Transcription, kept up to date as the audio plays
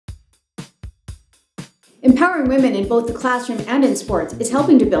Empowering women in both the classroom and in sports is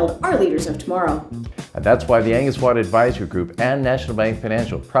helping to build our leaders of tomorrow. And that's why the Angus Watt Advisory Group and National Bank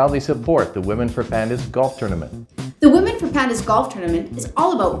Financial proudly support the Women for Pandas golf tournament. The Women for Pandas golf tournament is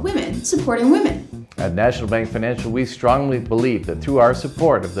all about women supporting women. At National Bank Financial, we strongly believe that through our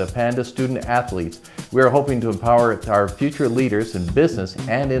support of the Panda student athletes, we are hoping to empower our future leaders in business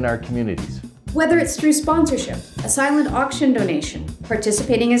and in our communities. Whether it's through sponsorship, a silent auction donation,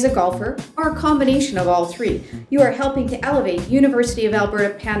 participating as a golfer, or a combination of all three, you are helping to elevate University of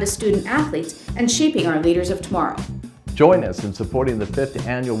Alberta Panda student athletes and shaping our leaders of tomorrow. Join us in supporting the 5th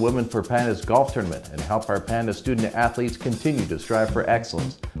Annual Women for Pandas golf tournament and help our Panda student athletes continue to strive for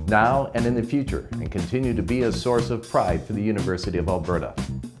excellence now and in the future and continue to be a source of pride for the University of Alberta.